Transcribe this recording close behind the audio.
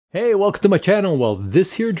Hey, welcome to my channel. Well,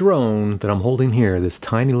 this here drone that I'm holding here, this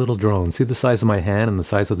tiny little drone, see the size of my hand and the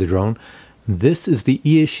size of the drone? This is the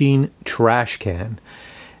Eachine Trashcan.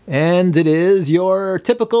 And it is your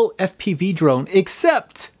typical FPV drone,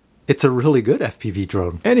 except it's a really good FPV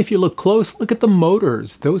drone. And if you look close, look at the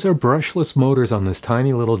motors. Those are brushless motors on this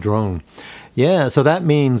tiny little drone. Yeah, so that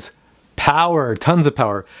means power, tons of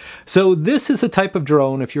power. So this is a type of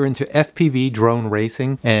drone if you're into FPV drone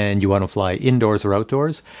racing and you want to fly indoors or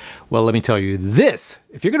outdoors. Well, let me tell you this,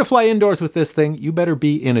 if you're going to fly indoors with this thing, you better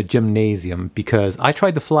be in a gymnasium, because I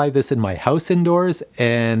tried to fly this in my house indoors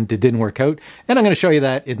and it didn't work out. And I'm going to show you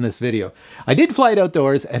that in this video. I did fly it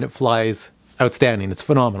outdoors and it flies outstanding. It's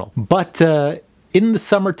phenomenal. But in the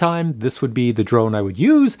summertime, this would be the drone I would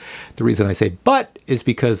use. The reason I say but is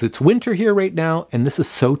because it's winter here right now, and this is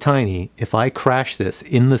so tiny. If I crash this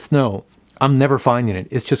in the snow, I'm never finding it.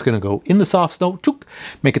 It's just going to go in the soft snow, chook,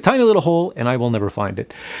 make a tiny little hole, and I will never find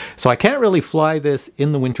it. So I can't really fly this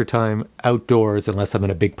in the wintertime outdoors unless I'm in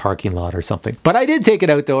a big parking lot or something. But I did take it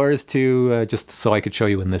outdoors to just so I could show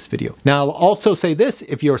you in this video. Now, I'll also say this,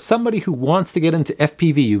 if you're somebody who wants to get into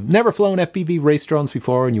FPV, you've never flown FPV race drones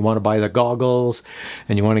before and you want to buy the goggles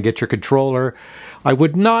and you want to get your controller, I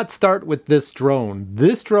would not start with this drone.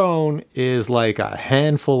 This drone is like a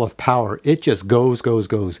handful of power. It just goes, goes,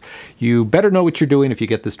 goes. You better know what you're doing if you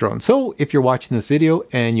get this drone. So if you're watching this video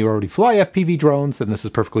and you already fly FPV drones, then this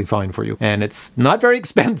is perfectly fine for you. And it's not very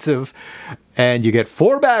expensive. And you get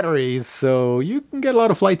 4 batteries, so you can get a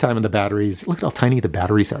lot of flight time in the batteries. Look at how tiny the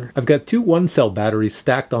batteries are. I've got 2 1-cell batteries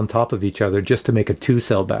stacked on top of each other just to make a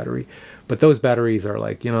 2-cell battery. But those batteries are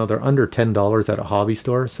like, you know, they're under $10 at a hobby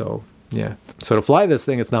store, so yeah. So to fly this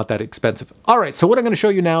thing, it's not that expensive. All right, so what I'm going to show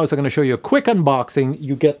you now is I'm going to show you a quick unboxing.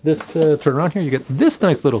 You get this, turn around here, you get this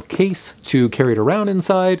nice little case to carry it around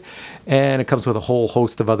inside, and it comes with a whole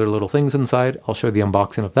host of other little things inside. I'll show you the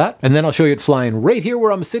unboxing of that. And then I'll show you it flying right here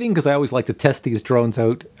where I'm sitting, because I always like to test these drones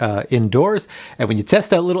out indoors. And when you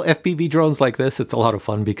test out little FPV drones like this, it's a lot of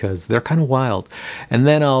fun because they're kind of wild. And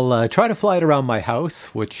then I'll try to fly it around my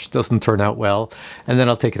house, which doesn't turn out well. And then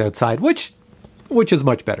I'll take it outside, which is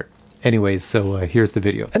much better. Anyways, so here's the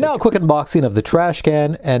video. And now a quick unboxing of the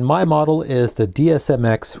Trashcan, and my model is the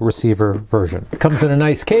DSMX receiver version. It comes in a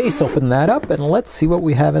nice case. Open that up and let's see what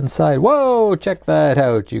we have inside. Whoa, check that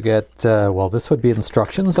out. You get, well, this would be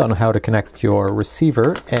instructions on how to connect your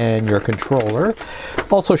receiver and your controller.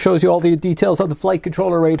 Also shows you all the details of the flight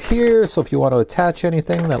controller right here. So if you want to attach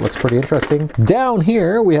anything, that looks pretty interesting. Down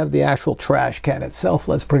here, we have the actual Trashcan itself.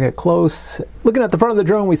 Let's bring it close. Looking at the front of the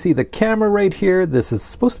drone, we see the camera right here. This is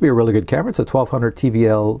supposed to be a really good camera. It's a 1200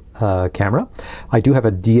 TVL camera. I do have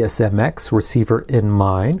a DSMX receiver in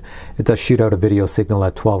mine. It does shoot out a video signal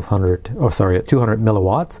at 1200, oh sorry, at 200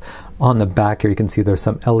 milliwatts. On the back here you can see there's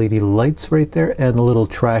some LED lights right there and a little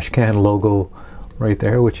Trashcan logo right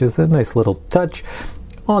there, which is a nice little touch.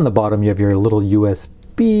 On the bottom you have your little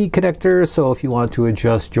USB connector, so if you want to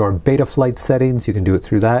adjust your Betaflight settings, you can do it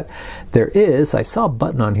through that. There is, I saw a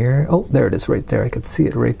button on here. Oh, there it is right there. I can see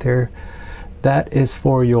it right there. That is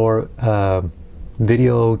for your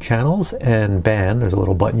video channels and band. There's a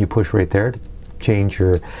little button you push right there to change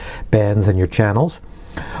your bands and your channels.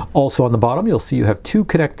 Also on the bottom, you'll see you have 2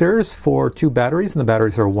 connectors for 2 batteries, and the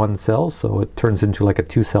batteries are 1 cell, so it turns into like a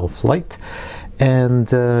 2-cell flight.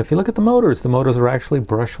 And if you look at the motors are actually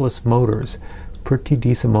brushless motors. Pretty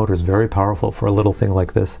decent motors, very powerful for a little thing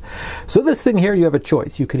like this. So this thing here, you have a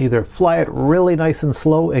choice. You can either fly it really nice and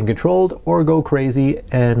slow and controlled, or go crazy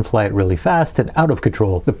and fly it really fast and out of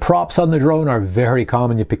control. The props on the drone are very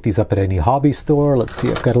common. You pick these up at any hobby store. Let's see,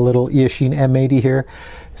 I've got a little Eachine M80 here.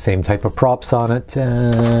 Same type of props on it.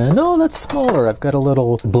 No, that's smaller. I've got a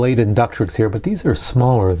little blade inductrix here, but these are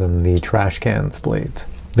smaller than the Trashcan's blades.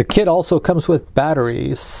 The kit also comes with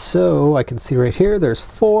batteries. So I can see right here, there's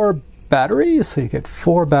 4 batteries, so you get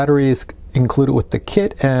 4 batteries included with the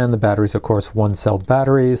kit, and the batteries, of course, 1-cell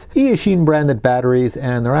batteries, Eachine branded batteries,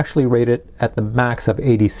 and they're actually rated at the max of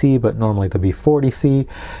 80C, but normally they'll be 40C,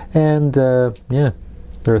 and yeah,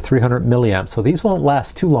 they're 300 milliamps, so these won't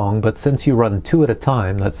last too long, but since you run 2 at a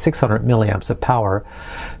time, that's 600 milliamps of power,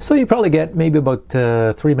 so you probably get maybe about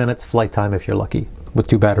 3 minutes flight time if you're lucky. With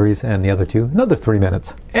 2 batteries, and the other 2, another 3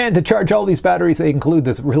 minutes. And to charge all these batteries, they include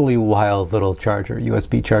this really wild little charger,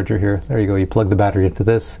 USB charger here. There you go, you plug the battery into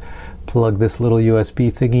this, plug this little USB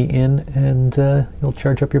thingy in, and you'll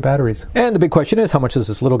charge up your batteries. And the big question is, how much does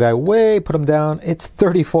this little guy weigh? Put him down. It's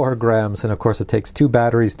 34 grams, and of course it takes 2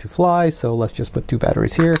 batteries to fly, so let's just put 2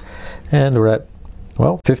 batteries here, and we're at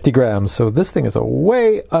Well, 50 grams. So this thing is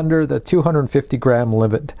way under the 250 gram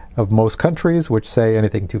limit of most countries, which say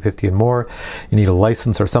anything 250 and more. You need a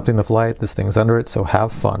license or something to fly it. This thing's under it, so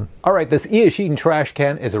have fun. All right, this Eachine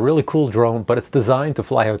Trashcan is a really cool drone, but it's designed to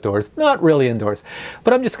fly outdoors, not really indoors.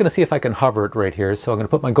 But I'm just going to see if I can hover it right here. So I'm going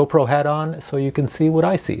to put my GoPro hat on so you can see what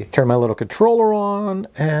I see. Turn my little controller on,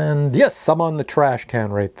 and yes, I'm on the Trashcan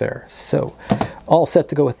right there. So all set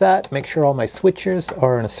to go with that. Make sure all my switches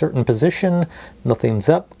are in a certain position. Nothing's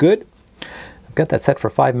up. Good. I've got that set for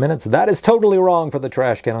 5 minutes. That is totally wrong for the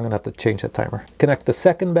Trashcan. I'm going to have to change that timer. Connect the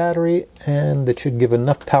second battery, and it should give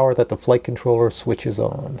enough power that the flight controller switches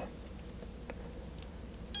on.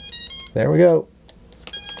 There we go.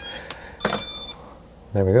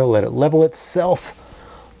 There we go. Let it level itself.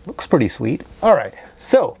 Looks pretty sweet. All right.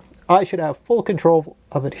 So I should have full control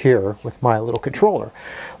of it here with my little controller.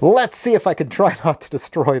 Let's see if I can try not to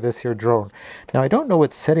destroy this here drone. Now, I don't know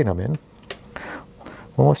what setting I'm in.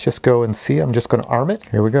 Well, let's just go and see. I'm just going to arm it.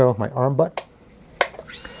 Here we go, my arm butt.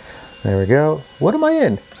 There we go. What am I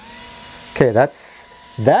in? Okay, that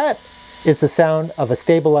is the sound of a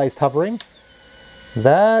stabilized hovering.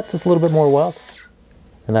 That is a little bit more wild,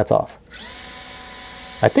 and that's off.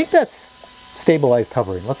 I think that's stabilized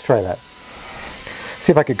hovering. Let's try that.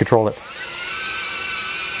 See if I can control it.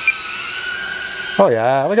 Oh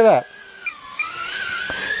yeah, look at that.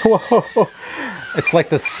 Whoa. It's like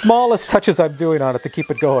the smallest touches I'm doing on it to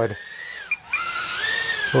keep it going.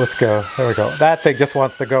 Let's go. There we go. That thing just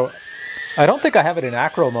wants to go. I don't think I have it in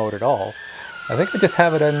acro mode at all. I think I just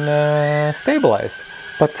have it in stabilized.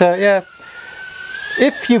 But yeah,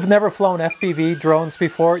 if you've never flown FPV drones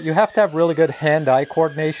before, you have to have really good hand-eye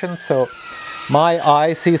coordination. So my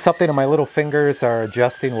eye sees something and my little fingers are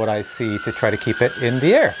adjusting what I see to try to keep it in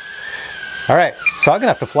the air. All right, so I'm gonna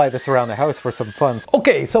have to fly this around the house for some fun.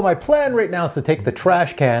 Okay, so my plan right now is to take the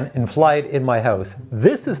Trashcan and fly it in my house.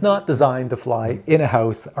 This is not designed to fly in a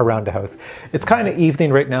house, around a house. It's kind of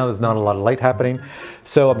evening right now, there's not a lot of light happening.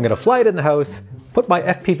 So I'm gonna fly it in the house, put my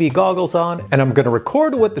FPV goggles on, and I'm gonna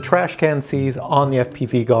record what the Trashcan sees on the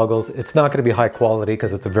FPV goggles. It's not gonna be high quality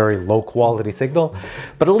because it's a very low quality signal,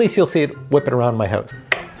 but at least you'll see it whipping around my house.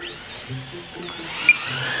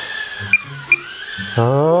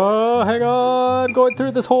 Oh, hang on, going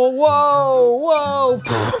through this hole. Whoa,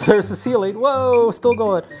 there's the ceiling. Whoa, still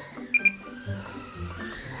going.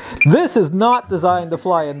 This is not designed to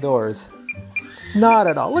fly indoors. Not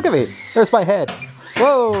at all. Look at me. There's my head.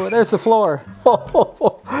 Whoa, there's the floor.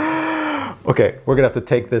 Okay, we're gonna have to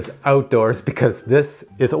take this outdoors because this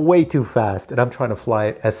is way too fast and I'm trying to fly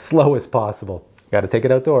it as slow as possible. Got to take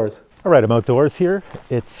it outdoors. All right, I'm outdoors here.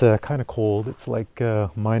 It's kind of cold. It's like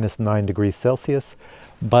 -9 degrees Celsius,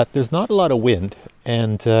 but there's not a lot of wind.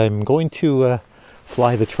 And I'm going to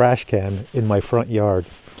fly the Trashcan in my front yard.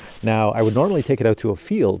 Now, I would normally take it out to a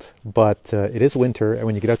field, but it is winter. And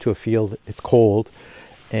when you get out to a field, it's cold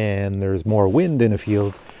and there's more wind in a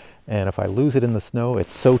field. And if I lose it in the snow,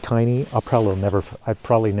 it's so tiny, I'd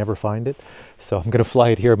probably never find it. So I'm going to fly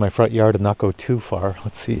it here in my front yard and not go too far.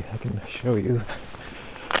 Let's see, I can show you.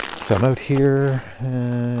 So I'm out here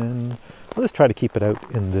and I'll just try to keep it out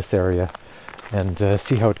in this area and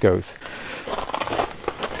see how it goes.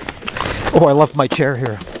 Oh, I love my chair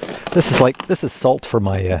here. This is salt for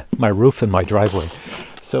my my roof and my driveway.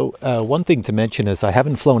 So one thing to mention is I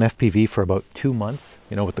haven't flown FPV for about 2 months,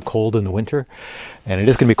 you know, with the cold in the winter, and it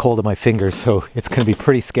is going to be cold on my fingers, so it's going to be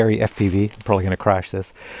pretty scary FPV. I'm probably going to crash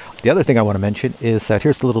this. The other thing I want to mention is that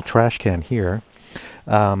here's the little trash can here.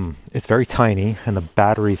 It's very tiny, and the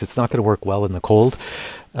batteries, it's not going to work well in the cold.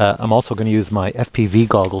 I'm also going to use my FPV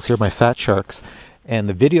goggles here, my Fat Sharks, and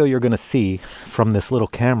the video you're going to see from this little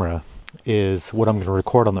camera is what I'm going to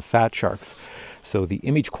record on the Fat Sharks. So the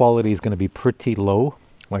image quality is going to be pretty low.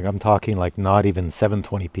 Like I'm talking like not even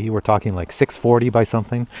 720p. We're talking like 640 by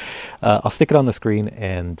something. I'll stick it on the screen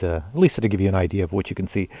and at least it'll give you an idea of what you can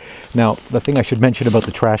see. Now, the thing I should mention about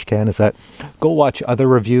the Trashcan is that go watch other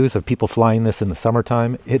reviews of people flying this in the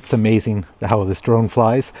summertime. It's amazing how this drone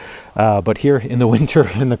flies. But here in the winter,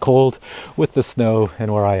 in the cold, with the snow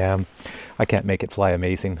and where I am, I can't make it fly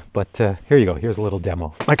amazing, but here you go. Here's a little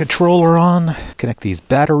demo. My controller on, connect these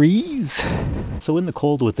batteries. So in the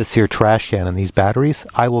cold with this here Trashcan and these batteries,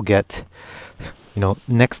 I will get, you know,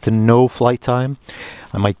 next to no flight time.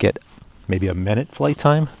 I might get maybe a minute flight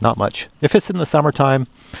time, not much. If it's in the summertime,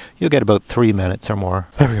 you'll get about 3 minutes or more.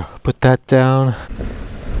 There we go, put that down.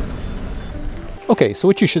 Okay, so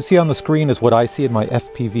what you should see on the screen is what I see in my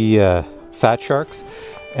FPV Fat Sharks.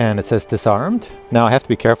 And it says disarmed. Now I have to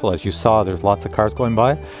be careful, as you saw there's lots of cars going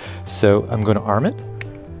by, so I'm going to arm it.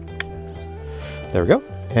 There we go,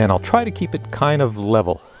 and I'll try to keep it kind of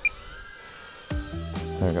level.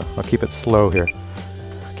 There we go. I'll keep it slow here.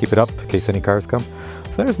 Keep it up in case any cars come.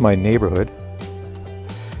 So there's my neighborhood.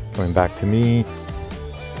 Going back to me.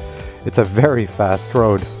 It's a very fast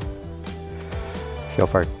road. See how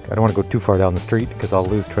far, I don't want to go too far down the street because I'll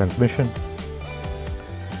lose transmission.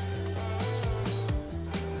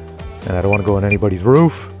 And I don't want to go on anybody's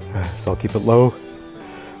roof, so I'll keep it low.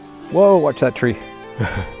 Whoa, watch that tree.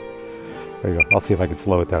 There you go. I'll see if I can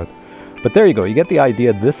slow it down. But there you go. You get the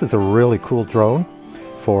idea. This is a really cool drone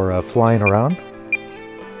for flying around.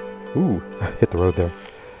 Ooh, hit the road there.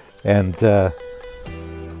 And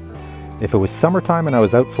if it was summertime and I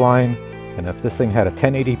was out flying, and if this thing had a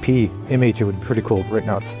 1080p image, it would be pretty cool. Right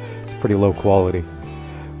now it's pretty low quality.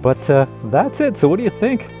 But that's it. So what do you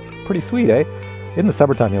think? Pretty sweet, eh? In the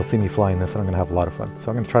summertime you'll see me flying this and I'm going to have a lot of fun.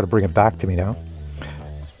 So I'm going to try to bring it back to me now.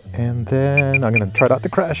 And then I'm going to try not to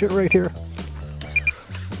crash it right here.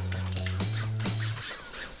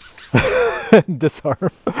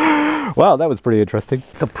 Disarm. Wow, that was pretty interesting.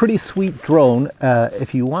 It's a pretty sweet drone.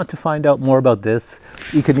 If you want to find out more about this,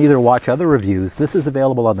 you can either watch other reviews. This is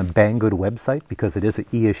available on the Banggood website because it is an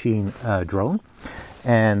Eachine drone.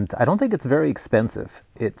 And I don't think it's very expensive.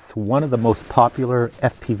 It's one of the most popular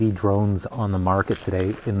FPV drones on the market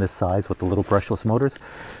today in this size with the little brushless motors.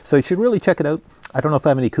 So you should really check it out. I don't know if I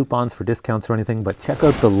have any coupons for discounts or anything, but check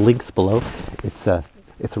out the links below. It's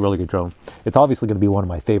a really good drone. It's obviously going to be one of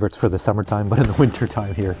my favorites for the summertime, but in the winter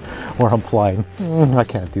time here where I'm flying, I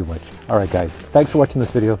can't do much. All right, guys, thanks for watching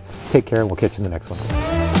this video. Take care, and we'll catch you in the next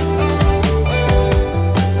one.